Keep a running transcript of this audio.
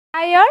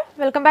Hi all,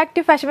 welcome back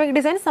to Fashion Week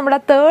Designs. നമ്മുടെ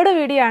third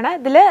video ആണ്.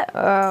 ഇതിൽ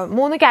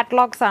മൂന്ന്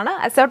catalogs ആണ്.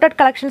 Assorted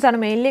collections ആണ്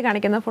mainly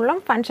കാണിക്കുന്നത്. ഫുള്ളും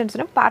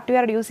ഫംഗ്ഷൻസിനും പാർട്ടി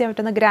വെയർ യൂസ് ചെയ്യാൻ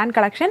പറ്റുന്ന ഗ്രാൻഡ്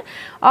കളക്ഷൻ.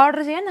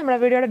 ഓർഡർ ചെയ്യാൻ നമ്മുടെ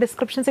വീഡിയോയുടെ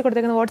ഡിസ്ക്രിപ്ഷൻസിൽ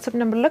കൊടുത്തിരിക്കുന്ന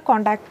വാട്സ്ആപ്പ് നമ്പറിൽ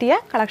കോൺടാക്ട് ചെയ്യുക.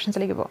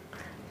 കളക്ഷൻസിലേക്ക് പോകും.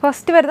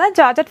 ഫസ്റ്റ് വരുന്ന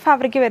ജോർജറ്റ്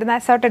ഫാബ്രിക്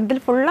വരുന്ന അസോർട്ടഡ്.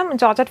 ഇതിൽ ഫുള്ളും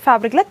ജോർജറ്റ്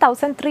ഫാബ്രിക്കിൽ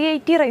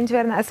 1380 റേഞ്ച്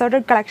വരുന്ന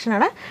അസോർട്ടഡ് കളക്ഷൻ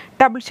ആണ്.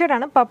 ഡബിൾ ഷെയ്ഡ്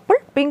ആണ്, പർപ്പിൾ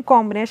പിങ്ക്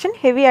കോമ്പിനേഷൻ.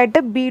 ഹെവി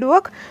ആയിട്ട് Bede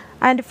work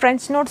and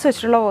French notes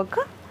വെച്ചിട്ടുള്ള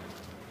വർക്ക്.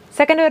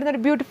 സെക്കൻഡ് വരുന്നൊരു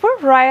beautiful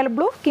royal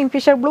blue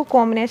kingfisher blue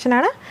combination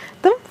ആണ്.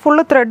 ഇതും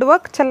ഫുള്ള് ത്രെഡ്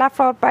വർക്ക് ചെല്ല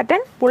ഫ്ലവർ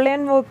പാറ്റേൺ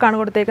ബുള്ളിയൻ വർക്ക് ആണ്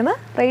കൊടുത്തേക്കുന്നത്.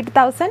 റേറ്റ്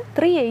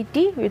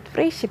 1380 വിത്ത്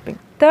ഫ്രീ ഷിപ്പിംഗ്.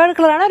 തേർഡ്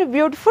കളറാണ് ഒരു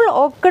ബ്യൂട്ടിഫുൾ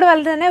ഓക്കഡ്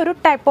പോലെ തന്നെ ഒരു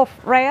ടൈപ്പ് ഓഫ്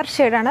റയർ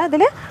ഷെയ്ഡാണ്.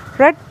 അതിൽ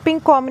റെഡ്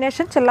പിങ്ക്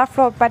കോമ്പിനേഷൻ ചെല്ല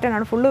ഫ്ലവർ പാറ്റേൺ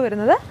ആണ് ഫുള്ള്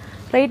വരുന്നത്.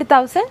 റേറ്റ്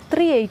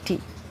 1380.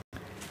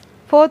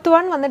 ഫോർത്ത്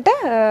വൺ വന്നിട്ട്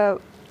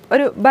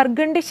ഒരു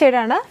ബർഗണ്ടി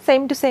ഷെയ്ഡാണ്.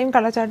 Same to same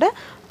colour chart.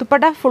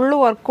 Dupatta full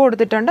work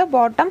കൊടുത്തിട്ടുണ്ട്.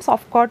 Bottom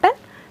soft cotton.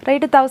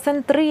 റേറ്റ്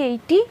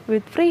 1380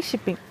 വിത്ത് ഫ്രീ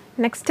ഷിപ്പിംഗ്.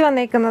 നെക്സ്റ്റ്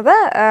വന്നേക്കുന്നത്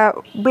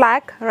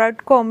ബ്ലാക്ക്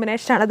റെഡ്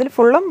കോമ്പിനേഷൻ ആണ്. അതിൽ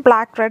ഫുള്ളും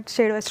ബ്ലാക്ക് റെഡ്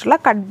ഷെയ്ഡ് വെച്ചിട്ടുള്ള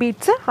cut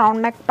beads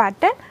round neck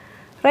pattern.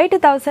 Rate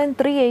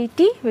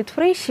 1380 വിത്ത്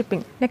ഫ്രീ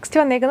ഷിപ്പിംഗ്. നെക്സ്റ്റ്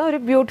വന്നേക്കുന്നത് ഒരു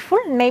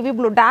beautiful navy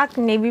blue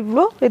dark navy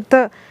blue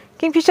വിത്ത്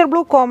kingfisher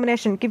blue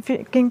combination.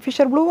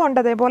 Kingfisher blue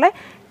ഉണ്ട്, അതേപോലെ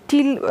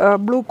teal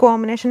blue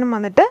കോമ്പിനേഷനും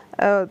വന്നിട്ട്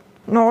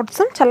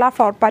നോട്ട്സും ചെല്ല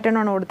ഫ്ലവർ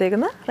പാറ്റേണുമാണ്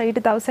കൊടുത്തേക്കുന്നത്.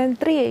 റേറ്റ്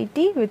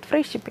 1380 വിത്ത്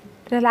ഫ്രീ ഷിപ്പിംഗ്.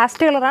 പിന്നെ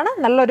ലാസ്റ്റ് കളറാണ്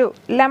നല്ലൊരു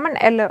ലെമൺ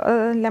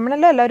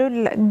യെല്ലോ അല്ല, ഒരു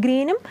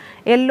ഗ്രീനും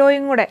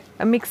യെല്ലോയും കൂടെ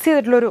മിക്സ്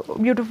ചെയ്തിട്ടുള്ളൊരു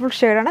ബ്യൂട്ടിഫുൾ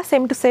ഷെയ്ഡാണ്.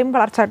 Same to same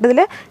colour chart.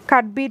 ഇതിൽ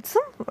കട്ട്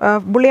ബീഡ്സും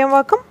ബുള്ളിയൻ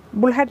വർക്കും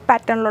ബുൾ ഹെഡ്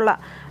പാറ്റേണിലുള്ള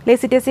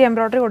ലേസിറ്റേസി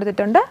എംബ്രോയ്ഡറി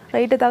കൊടുത്തിട്ടുണ്ട്.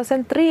 റേറ്റ്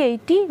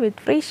 1380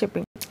 വിത്ത് ഫ്രീ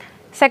ഷിപ്പിംഗ്.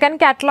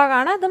 സെക്കൻഡ് കാറ്റലോഗ്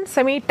ആണ്. അതും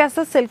സെമി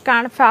ടെസർ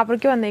സിൽക്കാണ്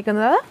ഫാബ്രിക്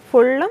വന്നിരിക്കുന്നത്.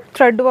 ഫുള്ളും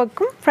ത്രെഡ്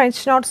വർക്കും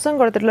ഫ്രഞ്ച് നോട്ട്സും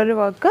കൊടുത്തിട്ടുള്ളൊരു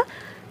വർക്ക്.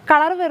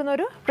 കളർ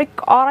വരുന്നൊരു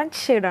ബ്രിക്ക് ഓറഞ്ച്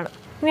ഷെയ്ഡാണ്.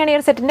 ഇങ്ങനെയാണ് ഈ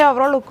ഒരു സെറ്റിൻ്റെ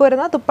ഓവറോൾ ലുക്ക്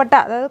വരുന്നത്. ദുപ്പട്ട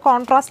അതായത്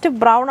കോൺട്രാസ്റ്റ്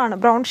ബ്രൗൺ ആണ്.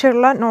 ബ്രൗൺ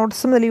ഷെയ്ഡുള്ള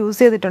നോട്ട്സും ഇതിൽ യൂസ്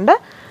ചെയ്തിട്ടുണ്ട്.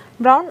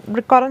 Brown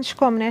brick orange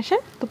combination.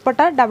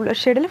 Dupatta double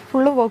ഷെയ്ഡിൽ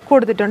ഫുള്ള് വർക്ക്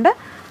കൊടുത്തിട്ടുണ്ട്.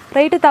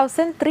 റേറ്റ്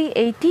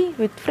 1380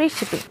 വിത്ത് ഫ്രീ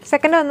ഷിപ്പിംഗ്.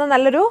 സെക്കൻഡ് വന്ന്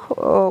നല്ലൊരു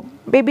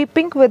ബേബി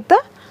പിങ്ക് വിത്ത്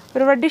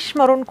ഒരു reddish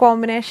maroon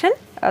combination.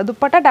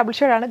 Dupatta double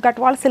ഷെയ്ഡാണ്.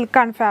 ഗട്ട്വാൾ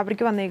സിൽക്കാണ്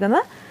ഫാബ്രിക്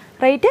വന്നിരിക്കുന്നത്.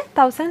 റേറ്റ്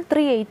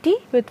 1380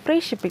 വിത്ത് ഫ്രീ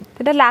ഷിപ്പിംഗ്.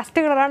 ഇതിൻ്റെ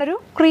ലാസ്റ്റ് കളറാണ് ഒരു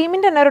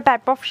ക്രീമിൻ്റെ തന്നെ ഒരു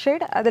ടൈപ്പ് ഓഫ്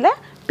ഷെയ്ഡ്. അതിൽ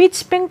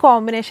പിച്ച് പിങ്ക്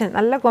കോമ്പിനേഷൻ.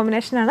 നല്ല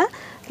കോമ്പിനേഷനാണ്.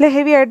 ഇതിൽ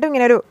ഹെവി ആയിട്ടും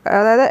ഇങ്ങനെ ഒരു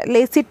അതായത്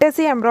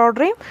ലേസിറ്റേസി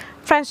എംബ്രോയ്ഡറിയും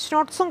ഫ്രഞ്ച്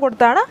നോട്ട്സും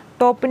കൊടുത്താണ്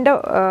ടോപ്പിൻ്റെ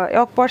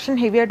യോക്ക് പോർഷൻ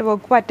ഹെവി ആയിട്ട്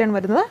വർക്ക് പാറ്റേൺ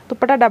വരുന്നത്.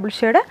 Dupatta double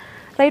shade.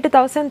 റേറ്റ്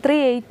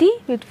 1380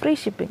 വിത്ത് free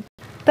shipping.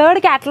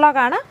 Third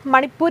കാറ്റലോഗാണ്.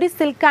 Manipuri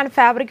സിൽക്കാണ്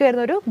fabric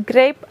വരുന്ന ഒരു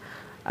ഗ്രേപ്പ്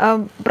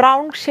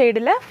ബ്രൗൺ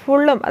ഷെയ്ഡിൽ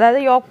ഫുള്ളും അതായത്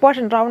യോക്ക്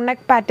പോർഷൻ റൗണ്ട്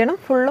നെക്ക് പാറ്റേണും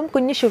ഫുള്ളും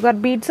കുഞ്ഞ് ഷുഗർ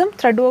ബീഡ്സും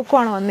ത്രെഡ്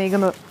വർക്കുമാണ്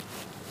വന്നിരിക്കുന്നത്.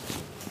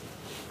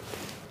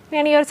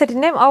 ഇങ്ങനെയാണ് ഈ ഒരു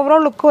സെറ്റിൻ്റെ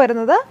ഓവറോൾ ലുക്ക്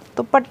വരുന്നത്.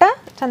 ദുപ്പട്ട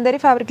ചന്ദേരി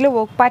ഫാബ്രിക്കിൽ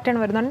വർക്ക് പാറ്റേൺ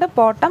വരുന്നുണ്ട്.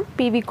 Bottom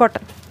PV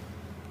cotton.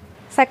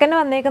 സെക്കൻഡ്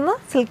വന്നേക്കുന്നത്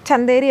സിൽക്ക്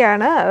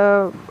ചന്ദേരിയാണ്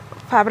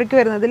ഫാബ്രിക്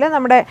വരുന്നതിൽ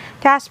നമ്മുടെ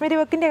കാശ്മീരി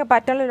വർക്കിൻ്റെ ഒക്കെ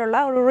പാറ്റേണിലുള്ള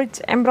ഒരു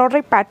റിച്ച്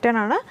എംബ്രോയ്ഡറി പാറ്റേൺ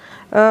ആണ്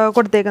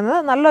കൊടുത്തേക്കുന്നത്.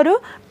 നല്ലൊരു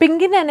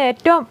പിങ്കിൻ്റെ തന്നെ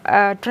ഏറ്റവും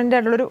ട്രെൻഡ്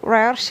ആയിട്ടുള്ളൊരു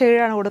റയർ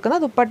ഷെയ്ഡാണ്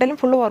കൊടുക്കുന്നത്. ദുപ്പട്ടയിലും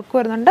ഫുള്ള് വർക്ക്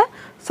വരുന്നുണ്ട്.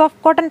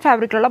 Soft cotton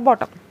ഫാബ്രിക്കിലുള്ള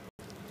bottom.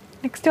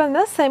 നെക്സ്റ്റ്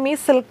വന്നത് സെമി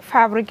സിൽക്ക്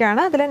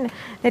ഫാബ്രിക്കാണ്. അതിൽ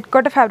നെറ്റ്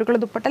കോട്ട ഫാബ്രിക്കുള്ള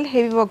ദുപ്പട്ടയിൽ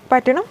ഹെവി വർക്ക്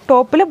പാറ്റേണും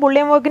ടോപ്പിൽ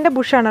ബുള്ളിയൻ വർക്കിൻ്റെ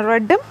ബുഷാണ്.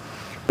 റെഡും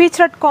പീച്ച്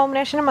റെഡ്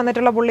കോമ്പിനേഷനും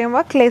വന്നിട്ടുള്ള ബുള്ളിയൻ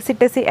വർക്ക്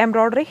ലേസിറ്റേസി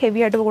എംബ്രോയ്ഡറി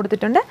ഹെവി ആയിട്ട്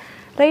കൊടുത്തിട്ടുണ്ട്.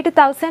 റേറ്റ്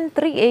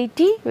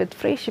 1380 വിത്ത്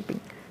ഫ്രീ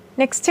ഷിപ്പിംഗ്.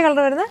 നെക്സ്റ്റ് കളർ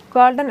വരുന്നത്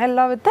ഗോൾഡൻ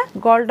യെല്ലോ വിത്ത്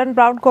ഗോൾഡൻ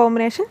ബ്രൗൺ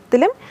കോമ്പിനേഷൻ.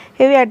 ഇതിലും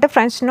ഹെവി ആയിട്ട്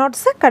ഫ്രഞ്ച്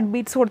നോട്ട്സ് കട്ട്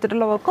ബീഡ്സ്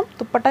കൊടുത്തിട്ടുള്ള വർക്കും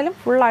ദുപ്പട്ടയിലും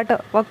ഫുള്ളായിട്ട്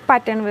വർക്ക്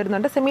പാറ്റേൺ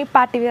വരുന്നുണ്ട്. സെമി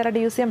പാർട്ടി വെയർ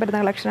ആയിട്ട് യൂസ് ചെയ്യാൻ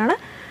പറ്റുന്ന കളക്ഷനാണ്.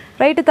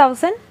 റേറ്റ്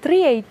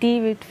 1380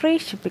 വിത്ത് ഫ്രീ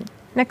ഷിപ്പിംഗ്.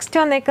 നെക്സ്റ്റ്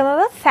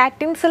വന്നേക്കുന്നത്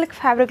സാറ്റിൻ സിൽക്ക്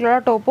ഫാബ്രിക്കിലുള്ള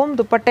ടോപ്പും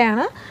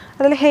ദുപ്പട്ടയാണ്.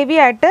 അതിൽ ഹെവി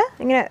ആയിട്ട്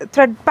ഇങ്ങനെ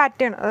ത്രെഡ്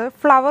പാറ്റേൺ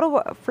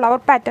ഫ്ലവർ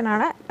പാറ്റേൺ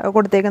ആണ്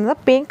കൊടുത്തേക്കുന്നത്.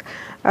 Pink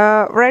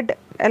red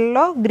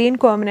yellow green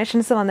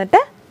combinations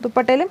വന്നിട്ട്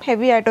ദുപ്പട്ടയിലും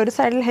ഹെവി ആയിട്ട് ഒരു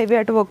സൈഡിൽ ഹെവി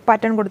ആയിട്ട് വർക്ക്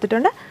പാറ്റേൺ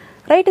കൊടുത്തിട്ടുണ്ട്.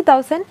 റേറ്റ്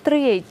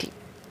 1380.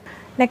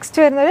 നെക്സ്റ്റ്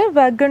വരുന്നത്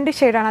ബർഗണ്ടി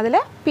ഷെയ്ഡാണ്. അതിൽ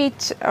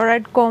പീച്ച്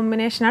റെഡ്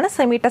കോമ്പിനേഷനാണ്.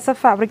 സെമി ടെസർ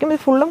ഫാബ്രിക്കും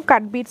ഇത് ഫുള്ളും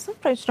കട്ട് ബീഡ്സും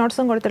ഫ്രഞ്ച്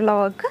നോട്ട്സും കൊടുത്തിട്ടുള്ള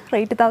വർക്ക്.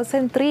 റേറ്റ്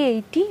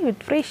 1380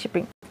 വിത്ത് ഫ്രീ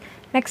ഷിപ്പിംഗ്.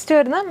 നെക്സ്റ്റ്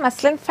വരുന്ന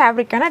മസ്ലിൻ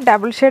ഫാബ്രിക്കാണ്.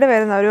 ഡബിൾ ഷെയ്ഡ്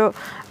വരുന്ന ഒരു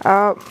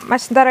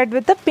മസ്ത റെഡ്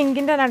വിത്ത്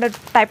പിങ്കിൻ്റെ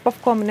ടൈപ്പ്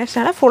ഓഫ്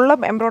കോമ്പിനേഷനാണ്.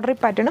 ഫുള്ളും എംബ്രോയ്ഡറി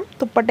പാറ്റേണും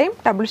ദുപ്പട്ടയും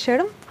ഡബിൾ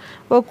ഷെയ്ഡും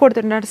വർക്ക്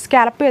കൊടുത്തിട്ടുണ്ട്.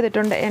 സ്കാലപ്പ്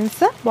ചെയ്തിട്ടുണ്ട്.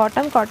 എൻസ്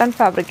bottom cotton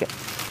fabric.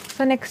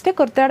 So next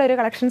കുർത്തയുടെ ഒരു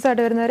കളക്ഷൻസ്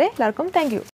ആയിട്ട് വരുന്നവരെ എല്ലാവർക്കും താങ്ക് യു.